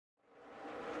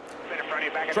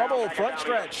Trouble front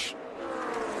stretch.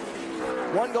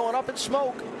 One going up in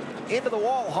smoke. Into the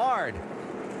wall hard.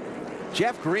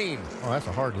 Jeff Green. Oh, that's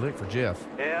a hard lick for Jeff.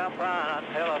 Yeah, I'm fine.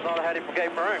 Hell, I thought I had him for game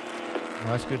room. Well,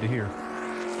 that's good to hear.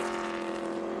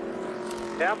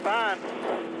 Yeah, I'm fine.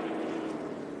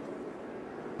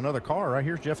 Another car right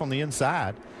here's Jeff on the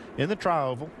inside in the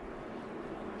tri-oval.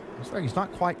 Looks like he's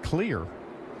not quite clear.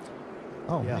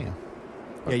 Oh, yeah. man.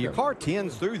 Yeah, your car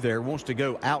tends through there, wants to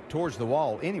go out towards the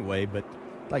wall anyway, but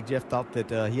like Jeff thought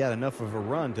that he had enough of a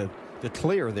run to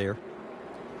clear there.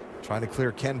 Trying to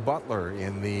clear Ken Butler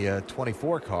in the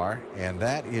 24 car, and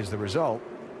that is the result.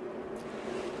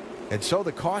 And so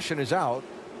the caution is out.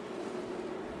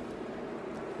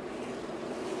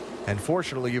 And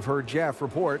fortunately, you've heard Jeff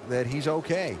report that he's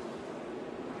okay.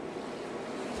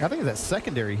 I think it's that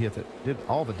secondary hit that did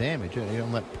all the damage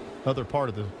on that other part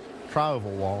of the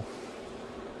tri-oval wall.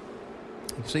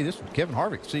 You can see this. Kevin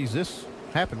Harvick sees this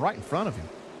happen right in front of him.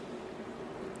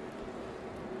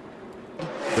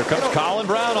 There comes Colin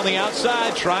Brown on the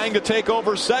outside trying to take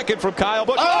over second from Kyle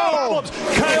Busch. Oh!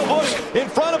 Kyle Busch in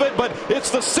front of it, but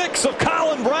it's the 6 of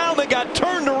Colin Brown that got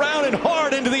turned around and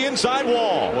hard into the inside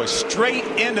wall. Boy, straight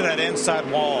into that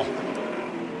inside wall.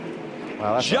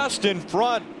 Wow, just in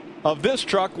front of this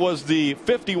truck was the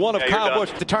 51 of Kyle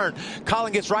Busch. The turn.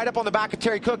 Colin gets right up on the back of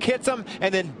Terry Cook, hits him,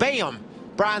 and then bam!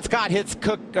 Brian Scott hits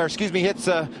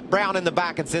Brown in the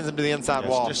back and sends him to the inside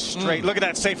wall. Just straight. Look at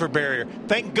that safer barrier.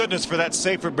 Thank goodness for that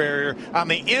safer barrier on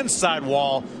the inside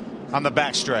wall on the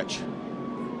back stretch.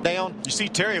 Down. You see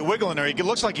Terry wiggling there. It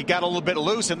looks like he got a little bit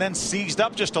loose and then seized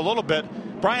up just a little bit.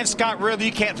 Brian Scott, really,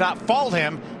 you can't not fault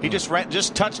him. He just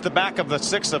touched the back of the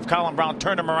 6 of Colin Brown,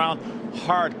 turned him around.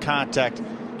 Hard contact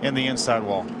in the inside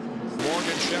wall.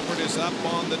 Morgan Shepherd is up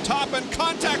on the top, and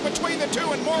contact between the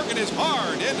two, and Morgan is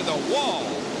hard into the wall.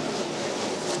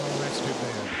 Oh, that's too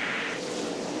bad.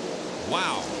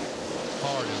 Wow.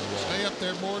 Hard in the wall. Stay up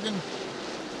there, Morgan.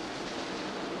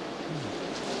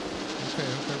 Okay, I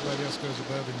hope everybody else goes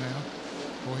above him now.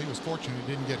 Well, he was fortunate he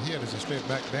didn't get hit as he slid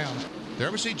back down.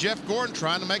 There we see Jeff Gordon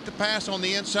trying to make the pass on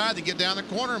the inside to get down the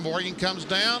corner. Morgan comes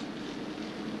down.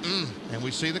 And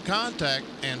we see the contact,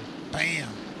 and bam.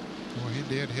 Well, he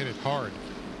did hit it hard.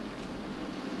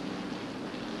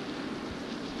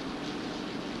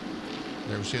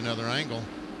 There we see another angle.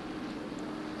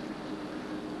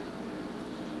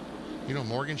 You know,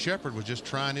 Morgan Shepherd was just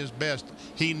trying his best.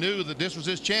 He knew that this was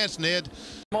his chance, Ned.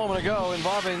 A moment ago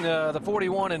involving the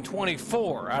 41 and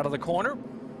 24 out of the corner.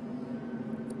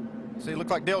 See, it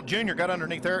looked like Dale Jr. got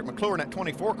underneath Eric McClure in that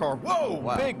 24 car. Whoa,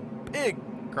 wow. Big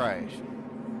crash.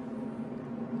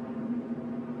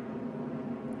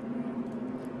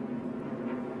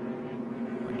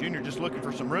 Junior just looking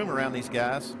for some room around these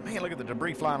guys. Man, look at the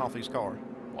debris flying off these cars.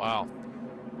 Wow.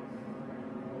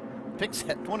 Picks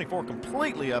that 24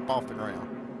 completely up off the ground.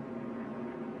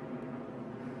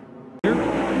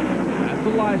 That's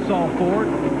the Lysol Ford.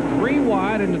 3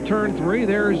 wide into turn 3.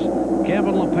 There's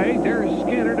Kevin LePage. There's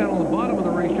Skinner down on the bottom of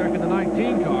the racetrack in the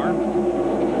 19 car.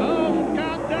 Oh,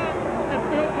 contact!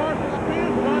 And Phil Parsons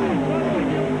spins right in front of him.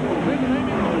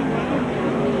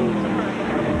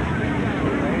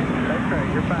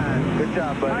 You're fine. Good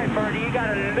job, buddy. All right, Bernie, you got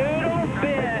a little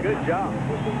bit. Good job.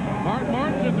 Mark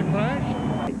Martin's in the crash.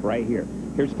 Right here.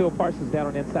 Here's Phil Parsons down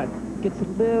on the inside. Gets a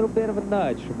little bit of a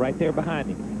nudge from right there behind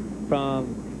him.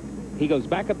 He goes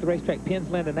back up the racetrack, pins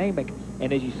Landon Amick,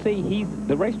 and as you see,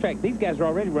 the racetrack, these guys are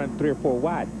already running 3 or 4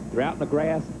 wide. They're out in the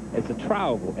grass. It's a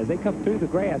tri-oval. As they come through the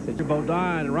grass, it's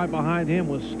Bodine, and right behind him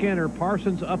was Skinner.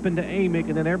 Parsons up into Amick,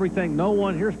 and then everything. No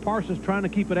one. Here's Parsons trying to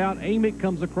keep it out. Amick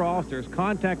comes across. There's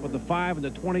contact with the 5 and the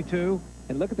 22.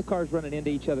 And look at the cars running into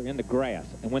each other in the grass.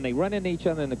 And when they run into each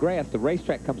other in the grass, the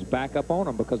racetrack comes back up on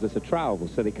them because it's a tri-oval.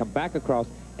 So they come back across,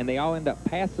 and they all end up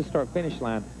past the start-finish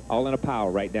line, all in a pile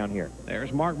right down here.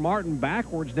 There's Mark Martin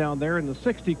backwards down there in the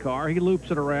 60 car. He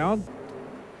loops it around.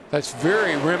 That's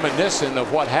very reminiscent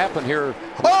of what happened here.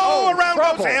 Oh, around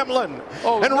goes Hamlin.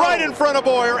 Oh, and right in front of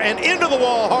Boyer, and into the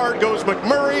wall hard goes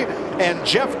McMurray and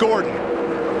Jeff Gordon.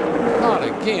 Not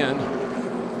again.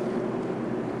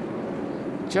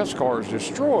 Jeff's car is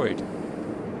destroyed.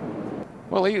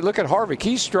 Well, look at Harvick.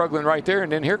 He's struggling right there,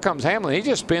 and then here comes Hamlin. He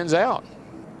just spins out.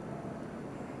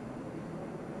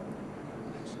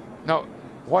 No,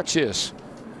 watch this.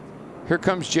 Here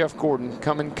comes Jeff Gordon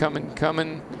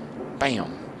coming.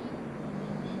 Bam.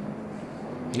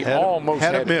 He almost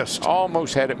had it missed.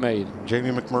 Almost had it made. Jamie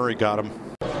McMurray got him.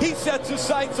 He sets his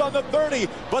sights on the 30,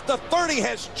 but the 30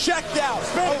 has checked out.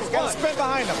 He's got to spin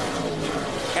behind him.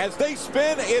 As they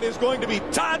spin, it is going to be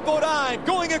Todd Bodine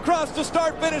going across the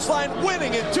start-finish line,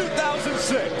 winning in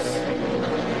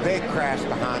 2006. Big crash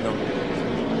behind them.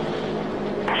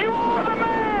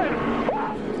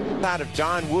 Out of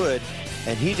John Wood,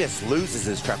 and he just loses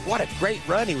his truck. What a great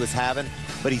run he was having,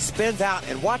 but he spins out,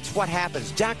 and watch what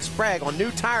happens. Jack Sprague on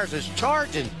new tires is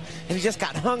charging, and he just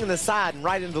got hung in the side and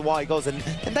right into the wall he goes, and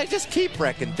they just keep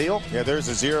wrecking, Phil. Yeah, there's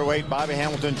a 08 Bobby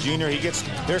Hamilton Jr.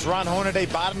 There's Ron Hornaday,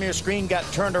 bottom of your screen, got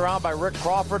turned around by Rick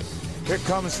Crawford. Here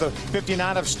comes the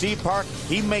 59 of Steve Park.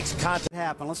 He makes contact.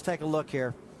 Happen. Let's take a look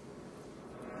here.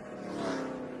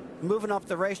 Moving up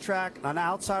the racetrack on the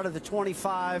outside of the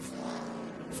 25.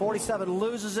 47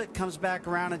 loses it, comes back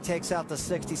around and takes out the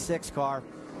 66 car.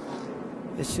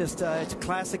 It's just it's a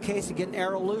classic case of getting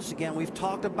aero loose again. We've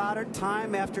talked about it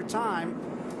time after time,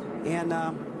 and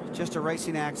just a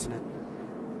racing accident.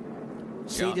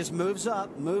 See, just moves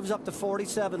up to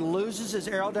 47, loses his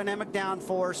aerodynamic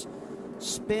downforce,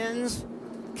 spins,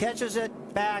 catches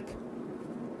it back,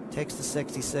 takes the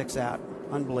 66 out.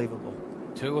 Unbelievable.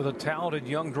 Two of the talented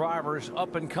young drivers,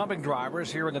 up-and-coming drivers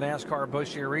here in the NASCAR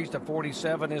Busch Series. The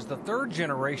 47 is the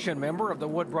third-generation member of the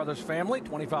Wood brothers family,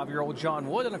 25-year-old John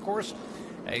Wood, and, of course,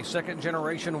 a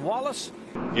second-generation Wallace.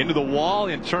 Into the wall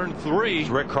in turn 3. It's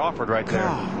Rick Crawford right there.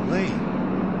 Golly.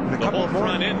 The whole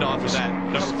front end off of that,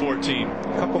 number 14.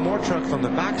 A couple more trucks on the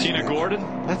back. Tina Gordon.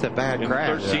 That's a bad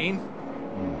crash. 13. Yeah.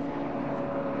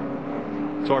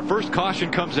 So our first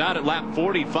caution comes out at lap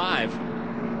 45.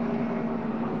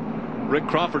 Rick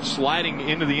Crawford sliding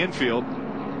into the infield.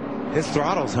 His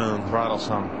throttle's hung. Throttle's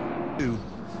hung.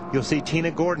 You'll see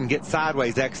Tina Gordon get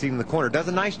sideways exiting the corner. Does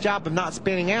a nice job of not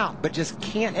spinning out, but just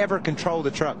can't ever control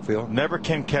the truck, Phil. Never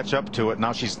can catch up to it.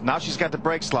 Now she's got the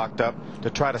brakes locked up to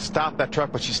try to stop that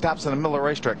truck, but she stops in the middle of the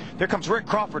racetrack. There comes Rick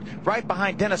Crawford right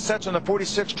behind Dennis Setzer on the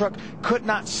 46 truck. Could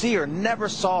not see her, never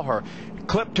saw her.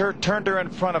 Clipped her, turned her in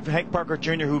front of Hank Parker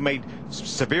Jr., who made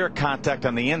severe contact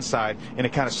on the inside, and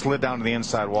it kind of slid down to the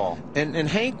inside wall. And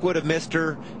Hank would have missed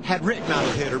her had Rick not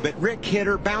hit her, but Rick hit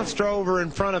her, bounced her over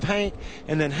in front of Hank,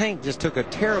 and then Hank just took a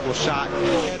terrible shot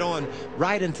head on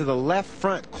right into the left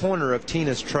front corner of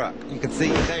Tina's truck. You can see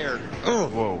it there. Oh.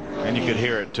 Whoa, and you could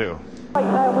hear it too. We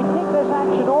take this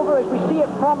action over as we see it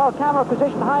from our camera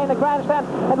position high in the grandstand,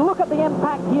 and look at the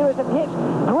impact here as it hits.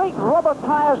 Great rubber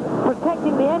tires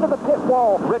protecting the end of the pit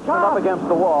wall. Rich went up against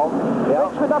the wall.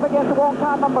 Rich went up against the wall,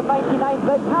 car number 99.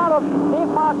 The car of Dave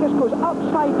Marcus goes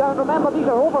upside down. Remember, these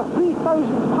are over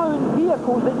 3,000-pound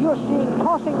vehicles that you're seeing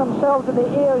tossing themselves in the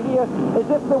air here as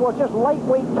if they were just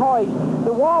lightweight toys.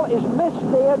 The wall is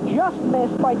missed there, just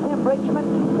missed by Tim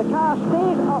Richmond. The car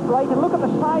stays upright, and look at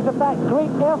the size of that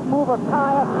great earth mover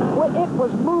tire. It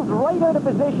was moved right out of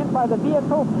position by the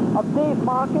vehicle of Dave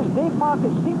Marcus. Dave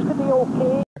Marcus seems to be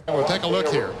okay. We'll take a look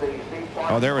here.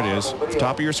 Oh, there it is.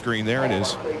 Top of your screen. There it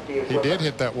is. He did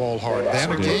hit that wall hard.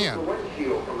 Then again.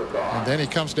 And then he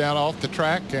comes down off the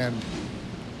track, and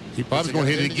he probably going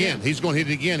to hit it again. He's going to hit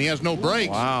it again. He has no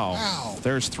brakes. Wow.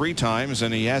 There's 3 times,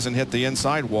 and he hasn't hit the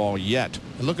inside wall yet.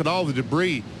 And look at all the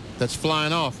debris that's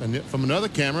flying off. And from another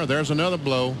camera, there's another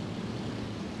blow.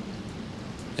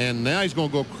 And now he's going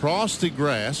to go across the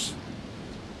grass.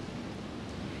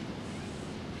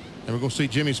 And we're going to see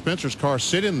Jimmy Spencer's car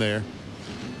sitting there.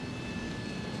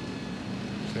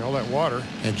 See all that water.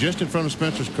 And just in front of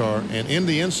Spencer's car and in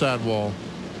the inside wall.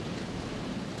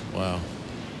 Wow.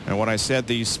 And when I said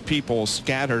these people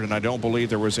scattered, and I don't believe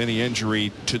there was any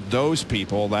injury to those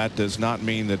people, that does not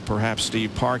mean that perhaps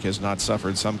Steve Park has not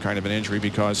suffered some kind of an injury,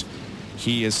 because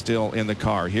he is still in the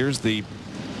car. Here's the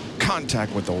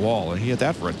contact with the wall, and he had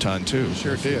that for a ton too. He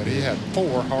sure did. He had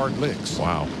 4 hard licks.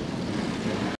 Wow.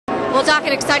 We'll talk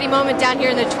an exciting moment down here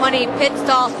in the 20 pit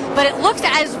stall, but it looks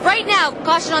as right now,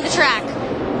 caution on the track.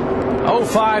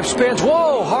 05 spins.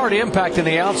 Whoa, hard impact in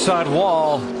the outside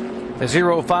wall. The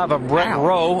 05 of Brett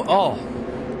Rowe. Oh,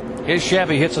 his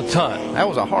Chevy hits a ton. That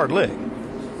was a hard lick.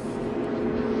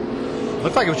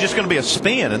 Looked like it was just going to be a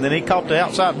spin, and then he caught the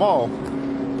outside wall.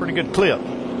 Pretty good clip.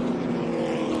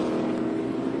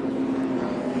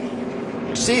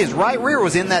 See, his right rear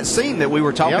was in that seam that we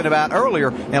were talking about earlier,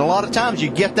 and a lot of times you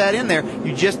get that in there,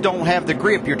 you just don't have the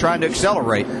grip. You're trying to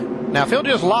accelerate. Now, if he'll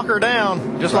just lock her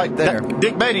down, just like there.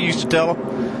 Dick Beatty used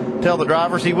to tell the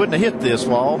drivers he wouldn't have hit this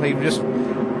wall. He just...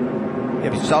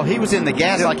 So he was in the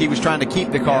gas like he was trying to keep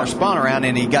the car spun around,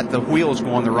 and he got the wheels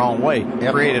going the wrong way.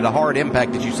 Created a hard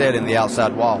impact, as you said, in the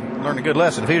outside wall. Learned a good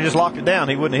lesson. If he just locked it down,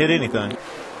 he wouldn't have hit anything.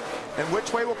 And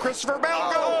which way will Christopher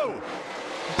Bell go?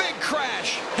 Big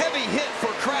crash. Heavy hit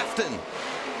for Crafton.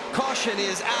 Caution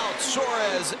is out.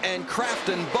 Suarez and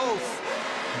Crafton both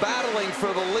battling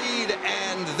for the lead,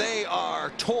 and they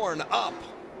are torn up.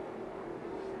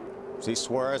 See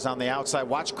Suarez on the outside.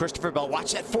 Watch Christopher Bell.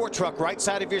 Watch that 4 truck right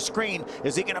side of your screen.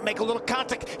 Is he going to make a little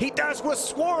contact? He does with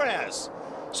Suarez.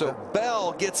 So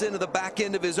Bell gets into the back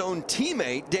end of his own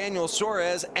teammate, Daniel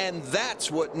Suarez, and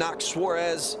that's what knocks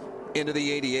Suarez into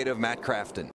the 88 of Matt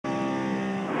Crafton.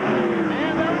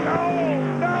 And there's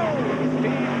no!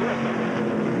 Steve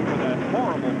Grissom with a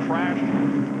horrible crash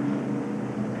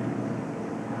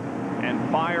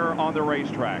and fire on the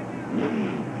racetrack.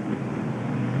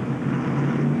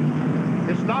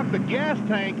 It's knocked the gas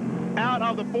tank out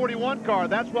of the 41 car.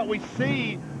 That's what we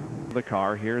see. The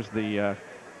car. Here's the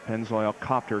Pennzoil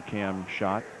copter cam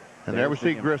shot. And there we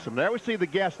see Grissom. There we see the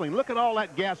gasoline. Look at all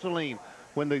that gasoline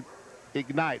when it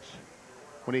ignites,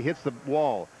 when he hits the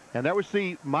wall. And there we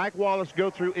see Mike Wallace go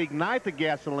through, ignite the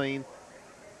gasoline.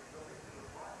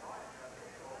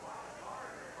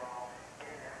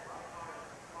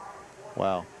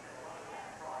 Wow.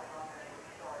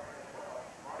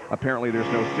 Apparently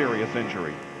there's no serious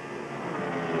injury.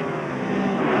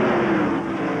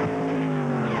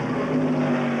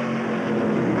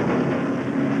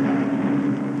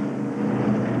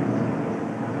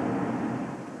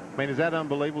 I mean, is that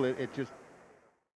unbelievable? It just